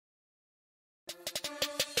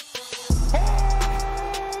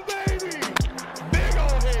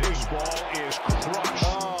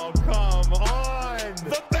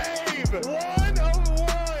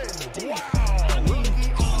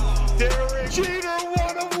Jeter,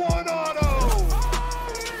 1/1 auto.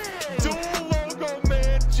 Dual logo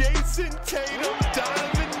man, Jason Tatum,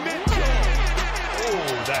 Donovan Mitchell.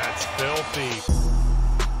 Oh, that's filthy.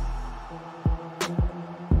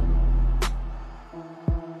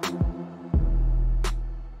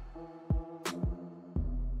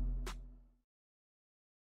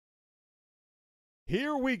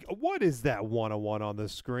 Here we go. What is that 1/1 on the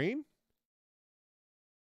screen?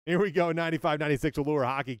 Here we go. 95-96 Allure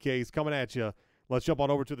hockey case coming at you. Let's jump on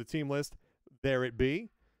over to the team list. There it be.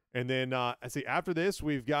 And then, I see, after this,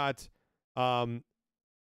 we've got my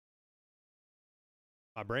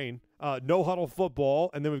brain. No Huddle Football.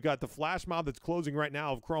 And then we've got the flash mob that's closing right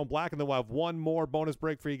now of Chrome Black. And then we'll have one more bonus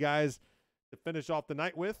break for you guys to finish off the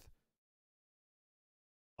night with.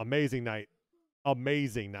 Amazing night.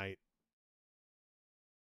 Amazing night.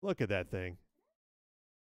 Look at that thing.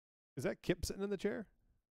 Is that Kip sitting in the chair?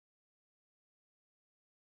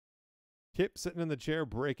 Kip sitting in the chair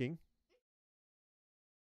breaking.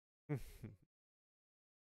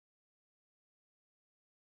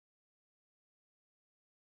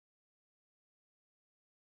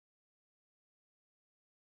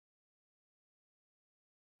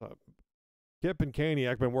 Kip and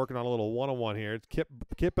Kaniak been working on a little 1-on-1 here. It's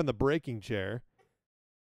Kip in the breaking chair.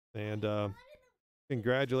 And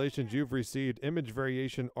congratulations, you've received image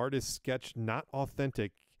variation artist sketch not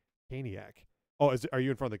authentic Kaniak. Oh, are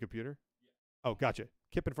you in front of the computer? Oh, gotcha.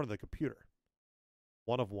 Kip in front of the computer.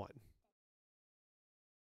 1/1. All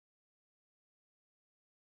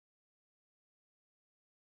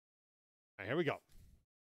right, here we go.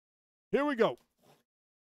 Here we go.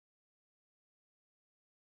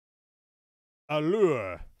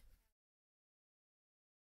 Allure.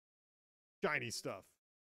 Shiny stuff.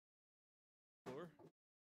 Allure.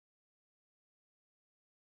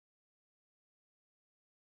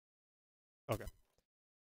 Okay.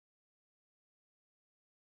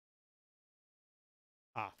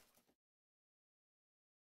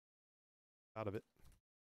 Out of it.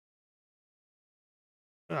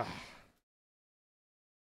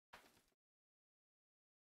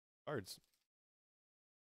 Cards.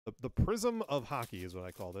 The prism of hockey is what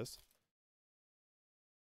I call this.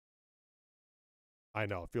 I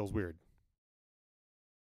know, it feels weird.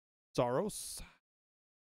 Saros.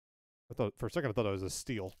 I thought for a second I thought it was a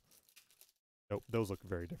steal. Nope, those look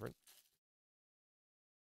very different.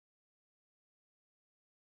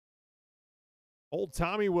 Old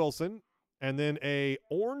Tommy Wilson, and then a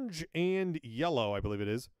orange and yellow, I believe it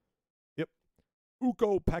is. Yep.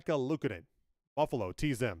 Ukko-Pekka Luukkonen. Buffalo,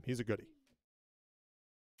 tease them. He's a goodie.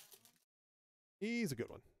 He's a good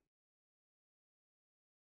one.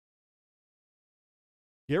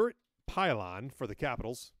 Garrett Pylon for the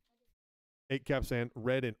Capitals. 8 caps and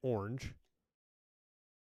red and orange.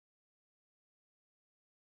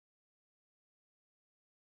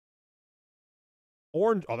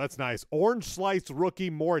 Orange. Oh, that's nice. Orange slice rookie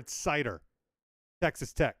Moritz Seider.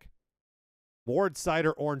 Texas Tech. Moritz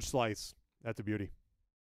Seider orange slice. That's a beauty.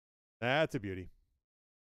 That's a beauty.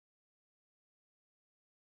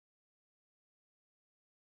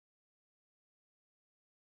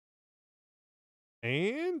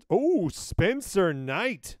 And, oh, Spencer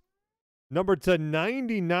Knight. Number to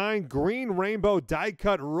 99, green rainbow die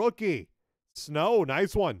cut rookie. Snow,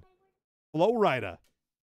 nice one. Flow Rider.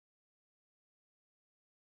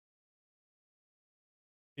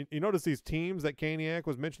 You notice these teams that Kaniak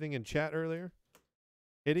was mentioning in chat earlier?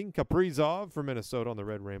 Hitting Kaprizov for Minnesota on the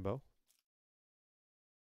red rainbow.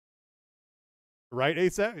 Right,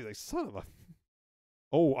 ASAP? He's like, son of a...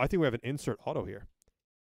 Oh, I think we have an insert auto here.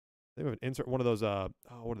 I think we have an insert, one of those, what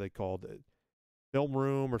are they called? Film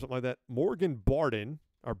room or something like that. Morgan Barden,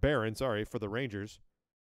 or Barron, sorry, for the Rangers.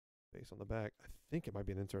 Base on the back. I think it might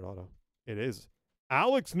be an insert auto. It is.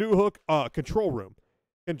 Alex Newhook, control room.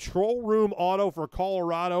 Control room auto for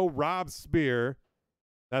Colorado, Rob Spear.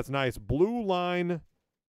 That's nice. Blue line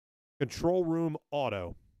control room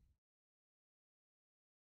auto.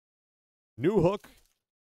 Newhook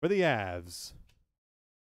for the Avs.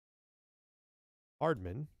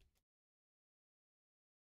 Hardman.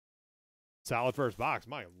 Solid first box.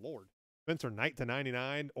 My Lord. Spencer Knight to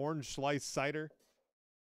 99. Orange slice cider.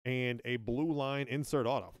 And a blue line insert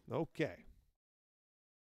auto. Okay.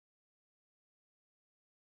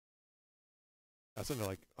 That's something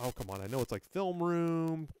like, oh, come on. I know it's like film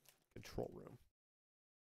room, control room.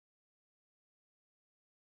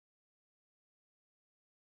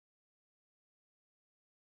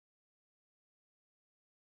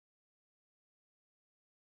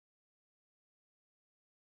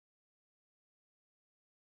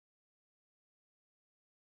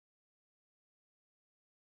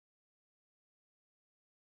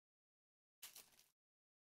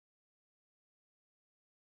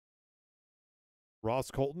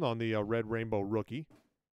 Ross Colton on the red rainbow rookie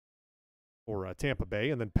for Tampa Bay.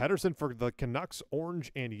 And then Pedersen for the Canucks,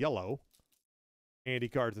 orange and yellow. Andy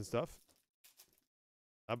cards and stuff.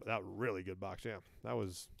 That was really good box, yeah. That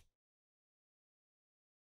was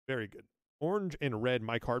very good. Orange and red,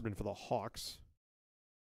 Mike Hardman for the Hawks.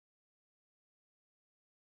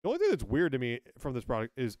 The only thing that's weird to me from this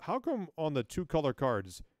product is how come on the 2-color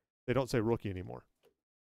cards they don't say rookie anymore?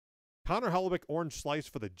 Connor Hellebuyck, orange slice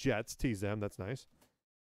for the Jets. Tease them. That's nice.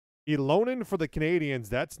 Elonen for the Canadians.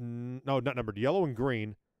 That's no, not numbered. Yellow and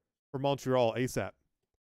green for Montreal. ASAP.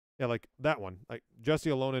 Yeah, like that one. Like Jesse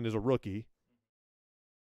Elonen is a rookie.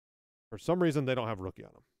 For some reason, they don't have rookie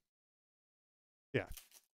on him. Yeah,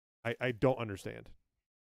 I don't understand.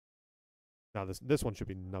 Now this one should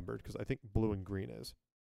be numbered because I think blue and green is.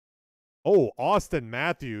 Oh, Austin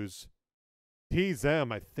Matthews. Tease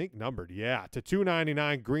them, I think numbered. Yeah, to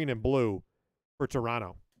 299, green and blue for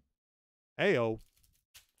Toronto. Ayo.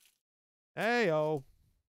 Ayo.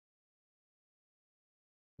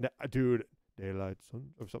 Dude, daylight,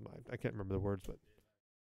 sun, or something. I can't remember the words, but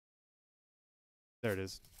there it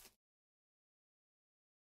is.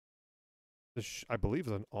 This, I believe,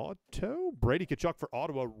 is an auto. Brady Tkachuk for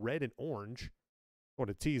Ottawa, red and orange. Going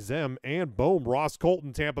to tease them. And boom, Ross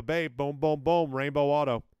Colton, Tampa Bay. Boom, boom, boom, rainbow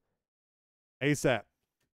auto. ASAP.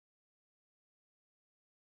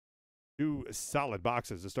 2 solid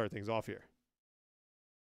boxes to start things off here.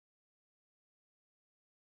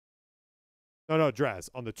 No, Draz.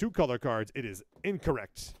 On the 2-color cards, it is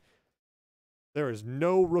incorrect. There is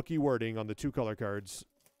no rookie wording on the 2-color cards.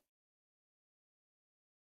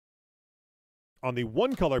 On the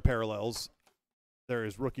 1-color parallels, there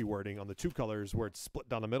is rookie wording. On the 2 colors where it's split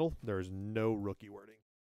down the middle, there is no rookie wording.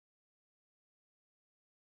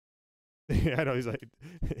 Yeah, I know. He's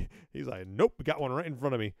like, nope, got one right in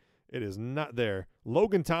front of me. It is not there.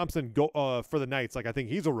 Logan Thompson go for the Knights. Like I think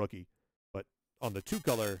he's a rookie, but on the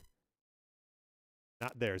 2-color,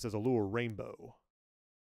 not there. It says Allure Rainbow.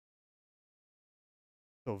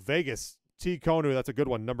 So Vegas T Konu, that's a good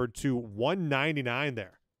one. Number 2, 199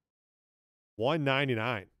 there.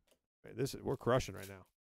 199. Man, we're crushing right now.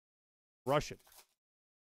 Crushing.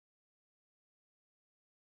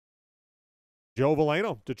 Joe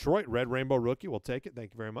Veleno, Detroit, red rainbow rookie. We'll take it.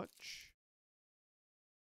 Thank you very much.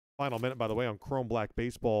 Final minute, by the way, on Chrome Black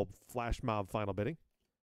Baseball Flash Mob final bidding.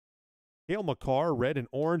 Cale Makar, red and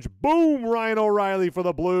orange. Boom! Ryan O'Reilly for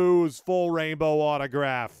the Blues. Full rainbow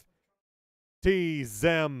autograph. Tease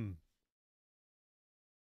them.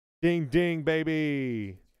 Ding, ding,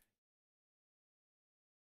 baby.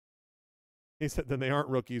 He said, then they aren't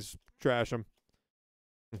rookies. Trash them.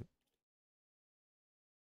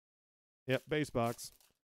 Yep, base box.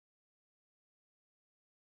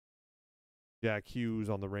 Jack Hughes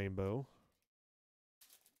on the rainbow.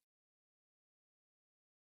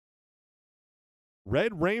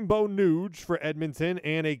 Red rainbow Nuge for Edmonton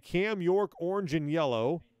and a Cam York orange and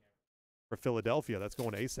yellow for Philadelphia. That's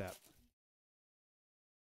going ASAP.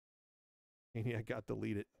 And yeah, got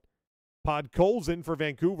deleted. Pod Colson for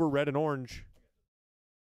Vancouver, red and orange.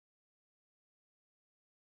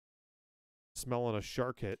 Smelling a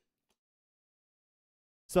shark hit.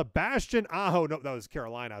 Sebastian Aho. No, that was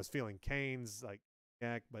Carolina. I was feeling Canes, like,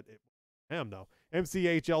 heck, but it him, though.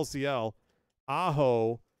 MCH LCL.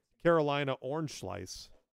 Aho, Carolina orange slice.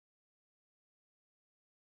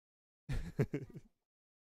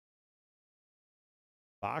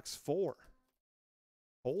 Box 4.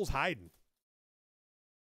 Cole's hiding.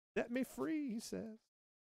 Set me free, he says.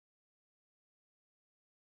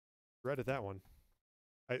 Read it, that one.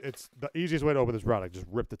 It's the easiest way to open this product. Just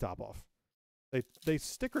rip the top off. They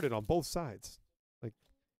stickered it on both sides. Like,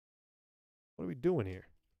 what are we doing here?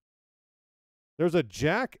 There's a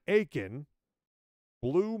Jack Aiken,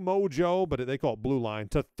 blue mojo, but they call it blue line,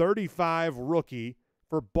 to 35 rookie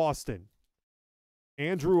for Boston.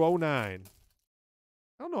 Andrew 09.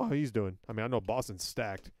 I don't know how he's doing. I mean, I know Boston's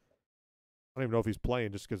stacked. I don't even know if he's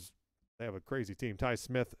playing just because they have a crazy team. Ty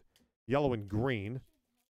Smith, yellow and green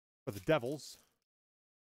for the Devils.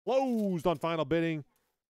 Closed on final bidding.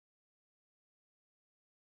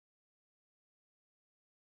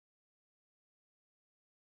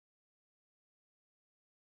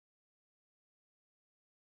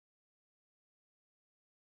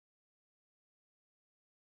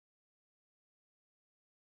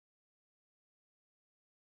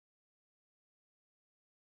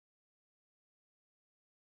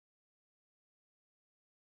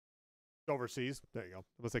 Overseas. There you go.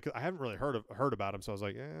 I was like, I haven't really heard about him, so I was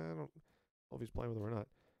like, I don't know if he's playing with him or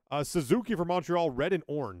not. Suzuki for Montreal, red and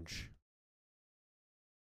orange.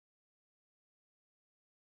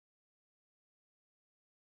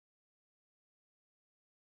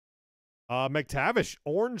 McTavish,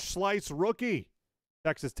 orange slice rookie,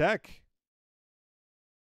 Texas Tech.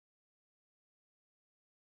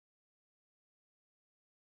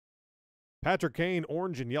 Patrick Kane,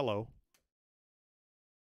 orange and yellow.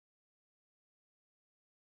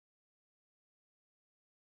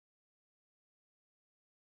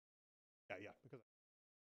 Yeah.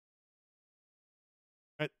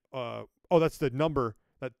 Oh, that's the number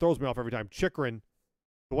that throws me off every time. Chikrin.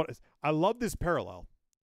 I love this parallel.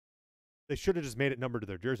 They should have just made it numbered to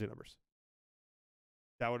their jersey numbers.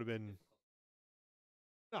 That would have been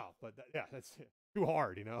that's too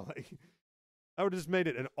hard, you know. Like that would have just made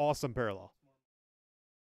it an awesome parallel.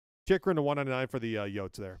 Chikrin to 199 for the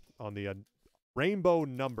Yotes there on the rainbow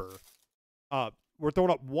number. We're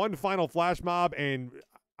throwing up one final flash mob, and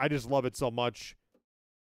I just love it so much.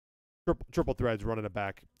 Triple threads running it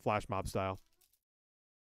back, flash mob style.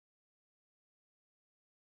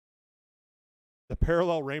 The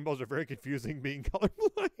parallel rainbows are very confusing being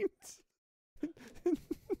colorblind.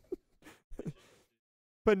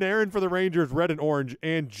 Panarin for the Rangers, red and orange.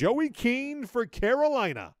 And Joey Keane for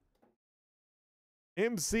Carolina.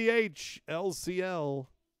 MCH, LCL.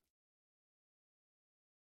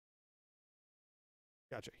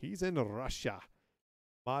 Gotcha. He's in Russia.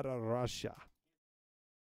 Mother Russia.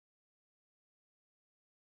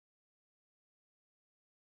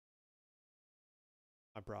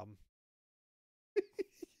 My problem.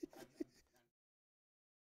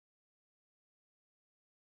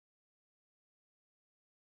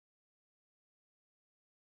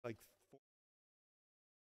 Like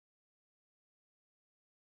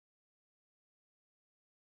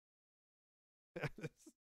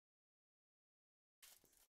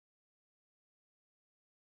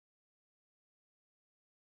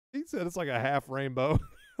he said it's like a half rainbow.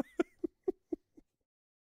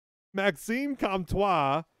 Maxime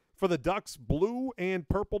Comtois for the Ducks, blue and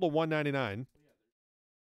purple to 199.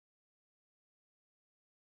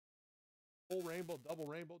 Full rainbow, double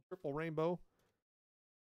rainbow, triple rainbow.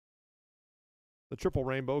 The triple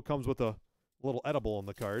rainbow comes with a little edible on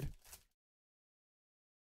the card.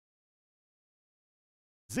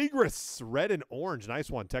 Zegras, red and orange. Nice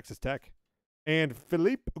one, Texas Tech. And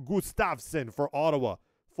Philippe Gustafsson for Ottawa.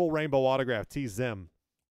 Full rainbow autograph, T. Zim.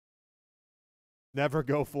 Never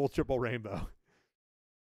go full triple rainbow.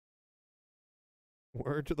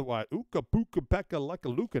 Word to the wide. Uka Puka Pekka Leka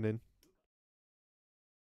Lukanen.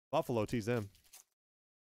 Buffalo, T. Zim.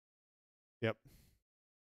 Yep.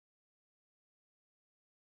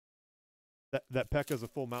 That Pekka's a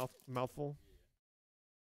full mouthful.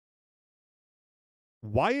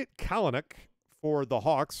 Wyatt Kalanick for the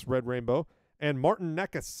Hawks, red rainbow. And Martin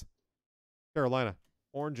Necas, Carolina.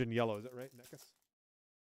 Orange and yellow. Is that right? Necas?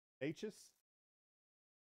 H's?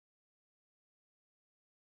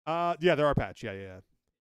 Yeah, there are patch. Yeah.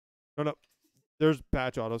 No. There's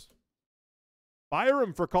patch autos.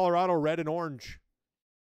 Byram for Colorado, red and orange.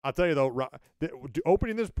 I'll tell you, though,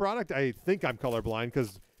 opening this product, I think I'm colorblind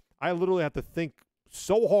because I literally have to think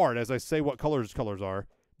so hard as I say what colors are.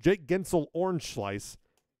 Jake Gensel, orange slice.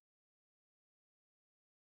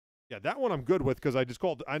 Yeah, that one I'm good with because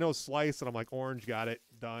I know slice, and I'm like, orange, got it,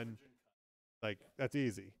 done. Like, that's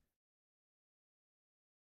easy.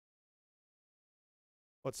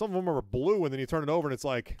 But some of them are blue, and then you turn it over, and it's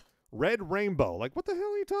like red rainbow. Like, what the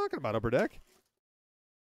hell are you talking about, Upper Deck?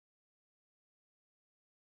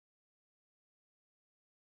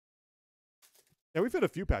 Yeah, we've hit a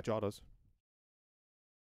few patch autos.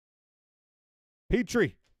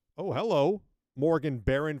 Petrie. Oh, hello. Morgan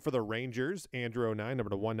Barron for the Rangers. Andrew 09, number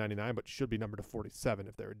to 199, but should be number to 47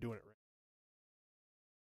 if they were doing it right.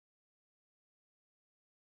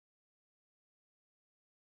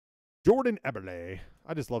 Jordan Eberle.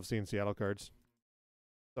 I just love seeing Seattle cards.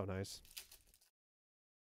 So nice.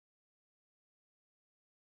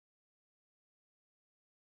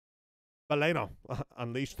 Valeno.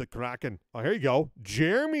 Unleash the Kraken. Oh, here you go.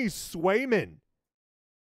 Jeremy Swayman.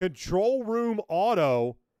 Control room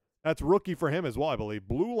auto. That's rookie for him as well, I believe.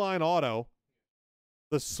 Blue line auto.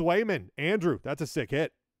 The Swayman. Andrew. That's a sick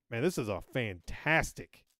hit. Man, this is a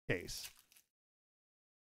fantastic case.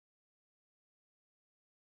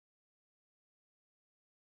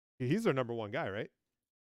 He's their number one guy, right?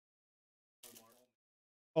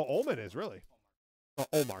 Oh, Ullman is really. Oh,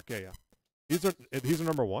 Olmark, yeah. He's their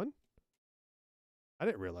number one? I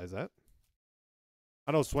didn't realize that.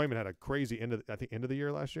 I know Swayman had a crazy end of the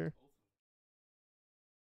year last year.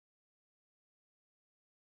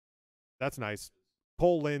 That's nice.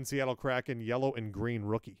 Cole Lynn, Seattle Kraken, yellow and green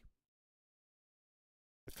rookie.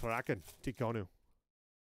 The Kraken, Tikonu.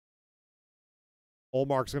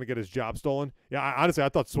 Olmark's going to get his job stolen. Yeah, honestly, I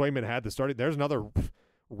thought Swayman had the starting. There's another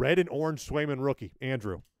Red and orange Swayman rookie,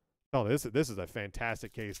 Andrew. Oh, this is a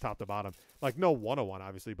fantastic case, top to bottom. Like, no 101,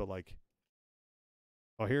 obviously, but like,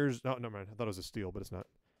 oh, here's, no, never mind. I thought it was a steal, but it's not.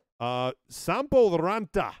 Sampo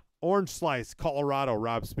Ranta, orange slice, Colorado,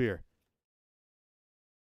 Rob Spear.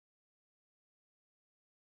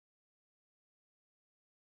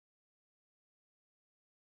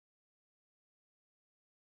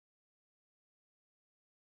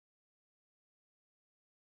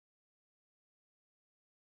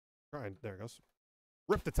 All right, there it goes.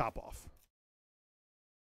 Rip the top off.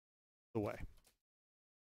 The way.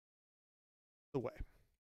 The way.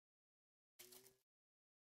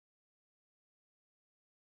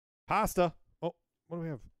 Pasta. Oh, what do we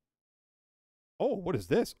have? Oh, what is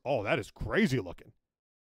this? Oh, that is crazy looking.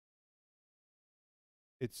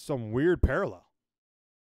 It's some weird parallel.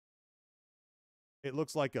 It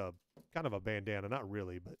looks like a kind of a bandana. Not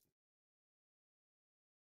really, but.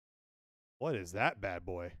 What is that bad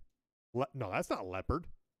boy? No, that's not leopard.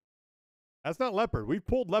 That's not leopard. We've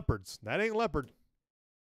pulled leopards. That ain't leopard.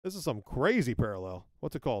 This is some crazy parallel.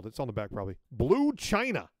 What's it called? It's on the back probably. Blue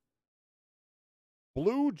China.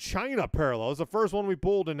 Blue China parallel. It's the first one we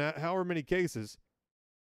pulled in however many cases.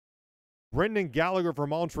 Brendan Gallagher from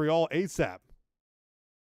Montreal ASAP.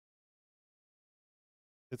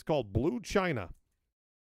 It's called Blue China.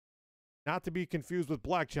 Not to be confused with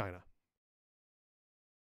Black China.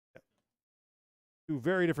 Two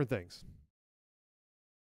very different things.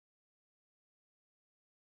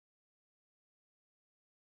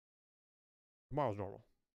 Tomorrow's normal.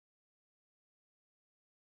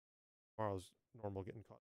 Tomorrow's normal getting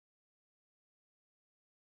caught.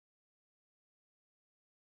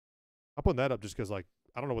 I'm putting that up just because, like,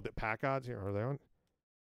 I don't know what the pack odds here are. They on?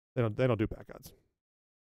 They don't do pack odds.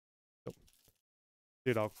 Nope.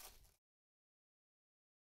 See you, dog.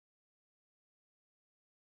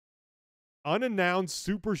 Unannounced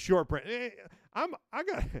super short print. I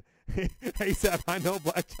got ASAP. I know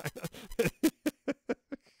Black China.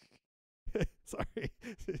 Sorry,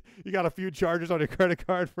 you got a few charges on your credit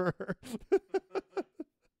card for her.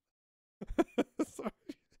 Sorry.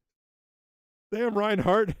 Damn,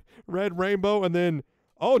 Reinhardt, red rainbow, and then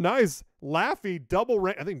oh, nice Laffy double.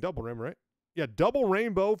 I think double rainbow, right? Yeah, double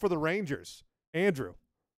rainbow for the Rangers. Andrew.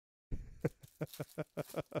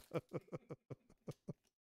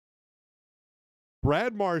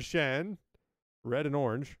 Brad Marchand, red and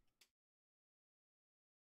orange.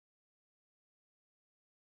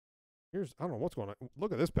 Here's, I don't know what's going on.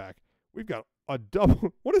 Look at this pack. We've got a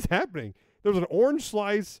double. What is happening? There's an orange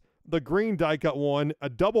slice, the green die cut one, a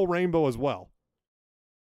double rainbow as well.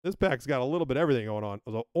 This pack's got a little bit of everything going on.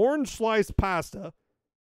 There's an orange slice pasta,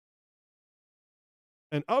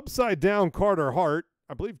 an upside down Carter Hart,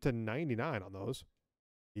 I believe to 99 on those.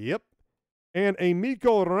 Yep. And a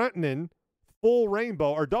Mikko Rantanen full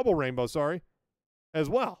rainbow, or double rainbow, sorry, as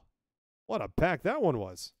well. What a pack that one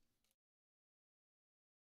was.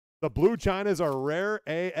 The Blue Chinas are rare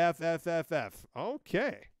AFFFF.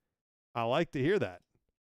 Okay. I like to hear that.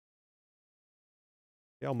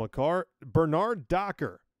 Dale McCarr. Bernard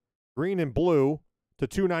Docker. Green and blue to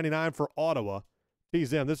 $2.99 for Ottawa.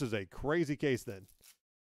 Tease them. This is a crazy case then.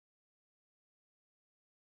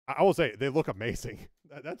 I will say, they look amazing.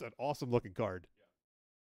 That's an awesome looking card.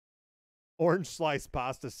 Orange slice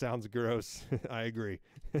pasta sounds gross. I agree.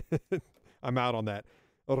 I'm out on that.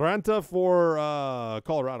 Ranta for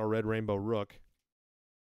Colorado, red rainbow rook.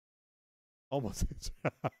 Almost.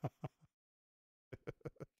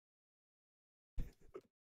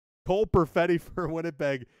 Cole Perfetti for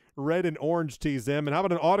Winnipeg, red and orange tees him. And how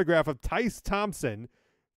about an autograph of Tice Thompson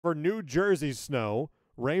for New Jersey Snow,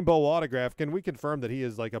 rainbow autograph. Can we confirm that he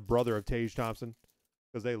is like a brother of Tage Thompson?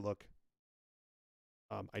 Because they look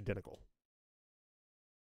identical.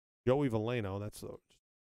 Joey Veleno, that's the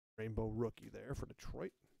rainbow rookie there for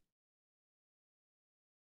Detroit.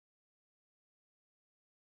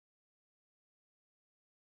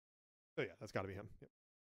 Oh, yeah, that's got to be him. Yep.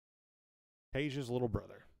 Tage's little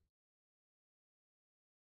brother.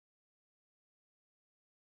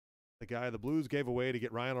 The guy the Blues gave away to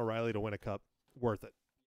get Ryan O'Reilly to win a cup. Worth it.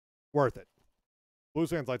 Worth it.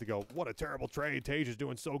 Blues fans like to go, what a terrible trade. Tage is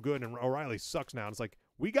doing so good, and O'Reilly sucks now. And it's like,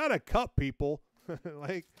 we got a cup, people.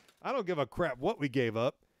 Like, I don't give a crap what we gave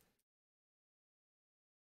up.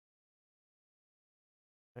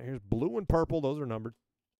 Right, here's blue and purple. Those are numbered.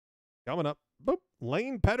 Coming up. Boop.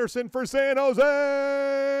 Lane Pedersen for San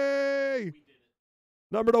Jose.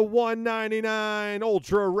 Number to 199.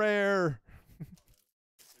 Ultra rare.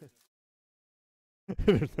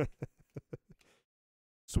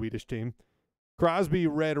 Swedish team. Crosby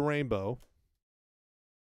red rainbow.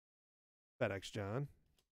 FedEx John.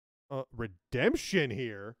 redemption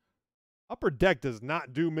here. Upper Deck does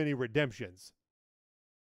not do many redemptions.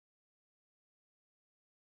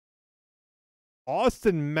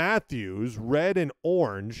 Austin Matthews, red and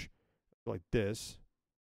orange, like this.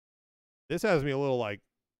 This has me a little like,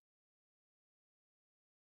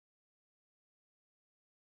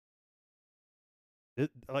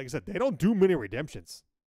 like I said, they don't do many redemptions.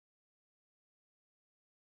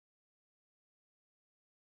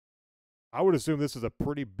 I would assume this is a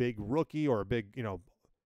pretty big rookie or a big,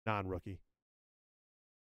 non-rookie.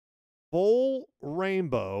 Full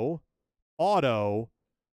rainbow, auto,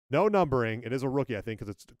 no numbering. It is a rookie, I think, because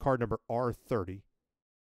it's card number R30.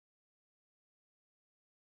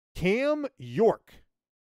 Cam York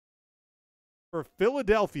for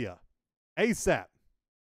Philadelphia, ASAP.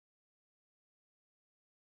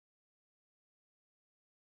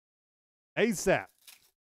 ASAP.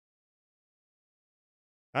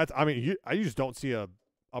 You just don't see a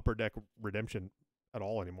Upper Deck redemption at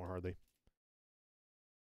all anymore, hardly.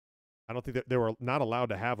 I don't think that they were not allowed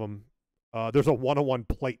to have them. There's a 101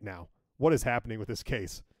 plate now. What is happening with this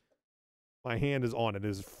case? My hand is on it. It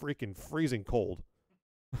is freaking freezing cold.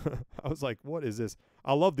 I was like, what is this?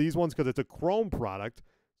 I love these ones because it's a chrome product.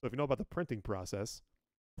 So if you know about the printing process,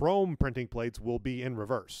 chrome printing plates will be in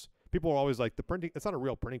reverse. People are always like, it's not a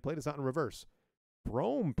real printing plate. It's not in reverse.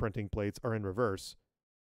 Chrome printing plates are in reverse.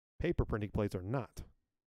 Paper printing plates are not.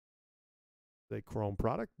 It's a chrome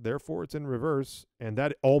product, therefore it's in reverse. And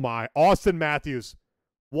that, oh my, Austin Matthews.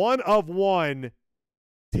 1 of 1.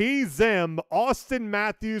 T-Zim, Austin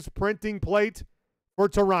Matthews printing plate for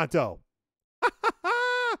Toronto.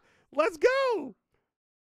 Let's go.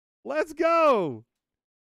 Let's go.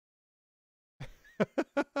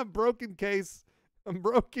 Broken case.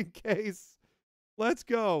 Broken case. Let's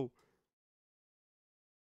go.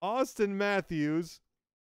 Austin Matthews,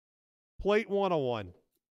 plate 101.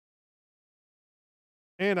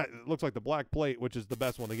 And it looks like the black plate, which is the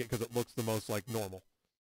best one to get because it looks the most like normal.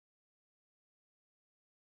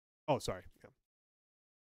 Oh, sorry. Yeah.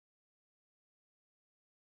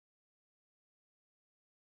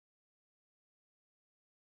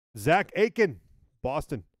 Zach Aiken,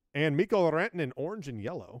 Boston. And Mikko Rantanen in orange and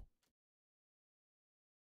yellow.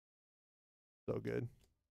 So good.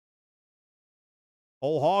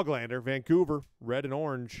 Ole Hoglander, Vancouver, red and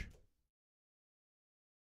orange.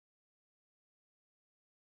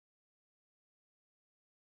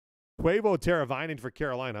 Quavo Teravainen for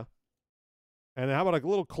Carolina. And how about a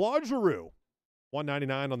little Claude Giroux?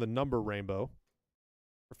 $199 on the number rainbow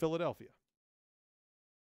for Philadelphia.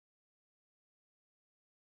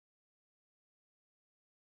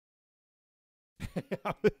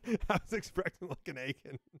 I was expecting like an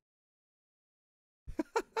Aiken.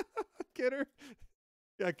 Kidder.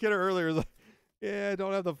 Yeah, Kidder earlier was like, yeah, I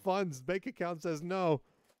don't have the funds. Bank account says no.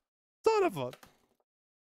 Son of a.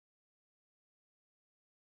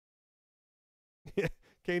 Yeah,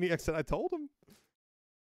 Kaniak said, I told him.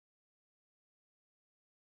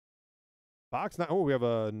 Box 9. Oh, we have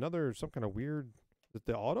another, some kind of weird, is it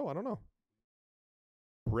the auto? I don't know.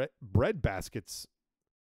 Bread baskets.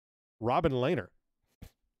 Robin Lehner.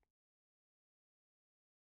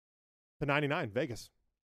 To 99, Vegas.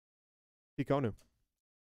 Tikonu.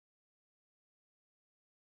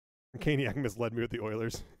 Kaniak misled me with the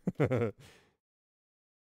Oilers.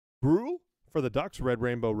 Gruel for the Ducks, red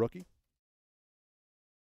rainbow rookie.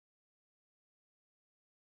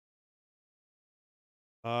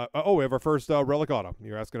 We have our first relic auto.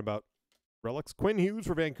 You're asking about relics. Quinn Hughes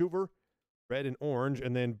for Vancouver, red and orange.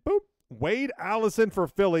 And then, boop, Wade Allison for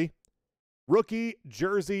Philly. Rookie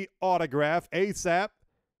jersey autograph, ASAP,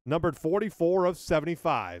 numbered 44 of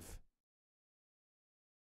 75.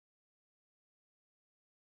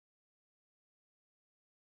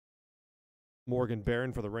 Morgan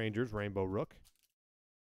Barron for the Rangers, rainbow rook.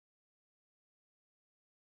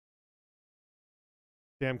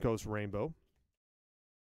 Stamkos rainbow.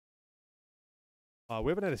 We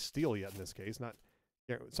haven't had a steal yet in this case.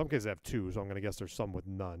 Some cases have two, so I'm going to guess there's some with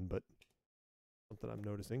none, but something I'm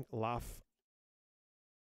noticing. How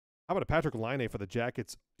about a Patrick Laine for the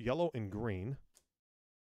Jackets, yellow and green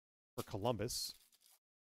for Columbus.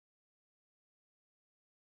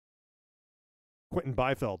 Quentin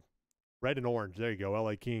Byfield, red and orange. There you go,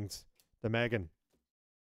 LA Kings. The Megan.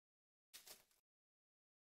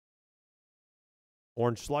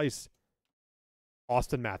 Orange slice.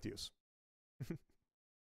 Austin Matthews.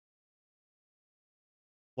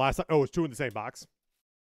 Last time, it's two in the same box.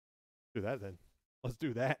 Do that then. Let's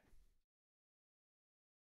do that.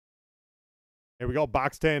 Here we go.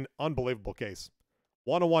 Box 10. Unbelievable case.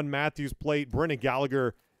 101 Matthews plate. Brennan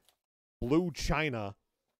Gallagher. Blue China.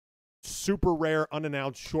 super rare,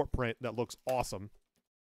 unannounced short print that looks awesome.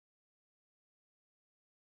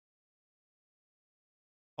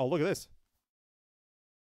 Oh, look at this.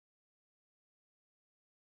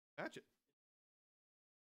 Match it.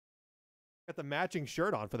 Got the matching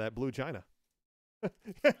shirt on for that blue china.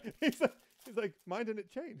 he's like, mine didn't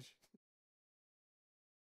change.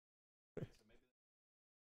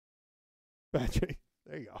 Patrick,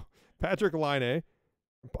 there you go. Patrick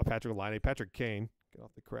Kane. Get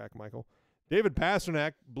off the crack, Michael. David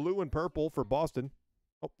Pasternak, blue and purple for Boston.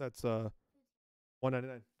 Oh, that's $199.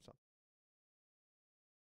 So.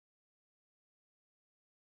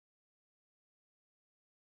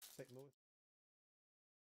 St. Louis.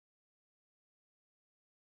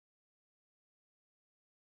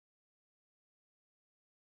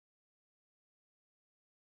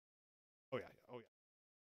 Oh yeah.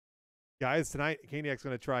 Guys, tonight Caniac's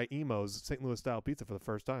going to try Emo's St. Louis style pizza for the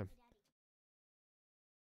first time.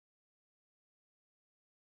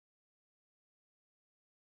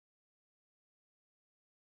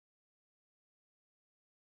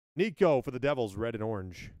 Nico for the Devils, red and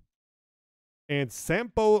orange. And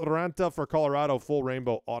Sampo Ranta for Colorado, full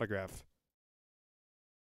rainbow autograph.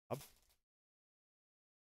 Up.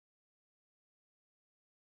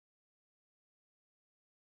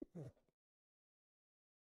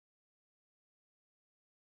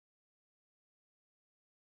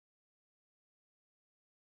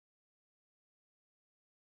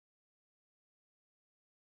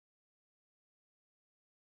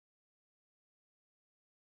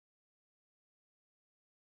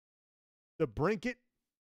 The Brinket.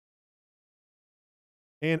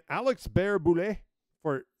 And Alex Bear-Boulet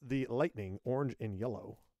for the Lightning, orange and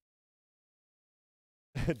yellow.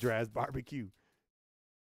 Draz Barbecue.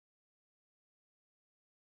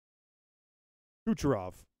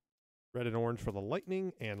 Kucherov, red and orange for the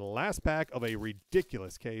Lightning. And last pack of a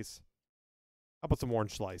ridiculous case. How about some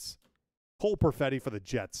orange slice? Cole Perfetti for the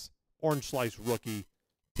Jets, orange slice rookie.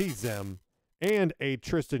 T-Zem. And a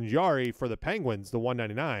Tristan Jarry for the Penguins, the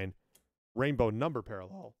 199. Rainbow number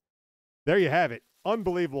parallel. There you have it.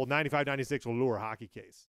 Unbelievable 95-96 Allure hockey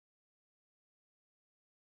case.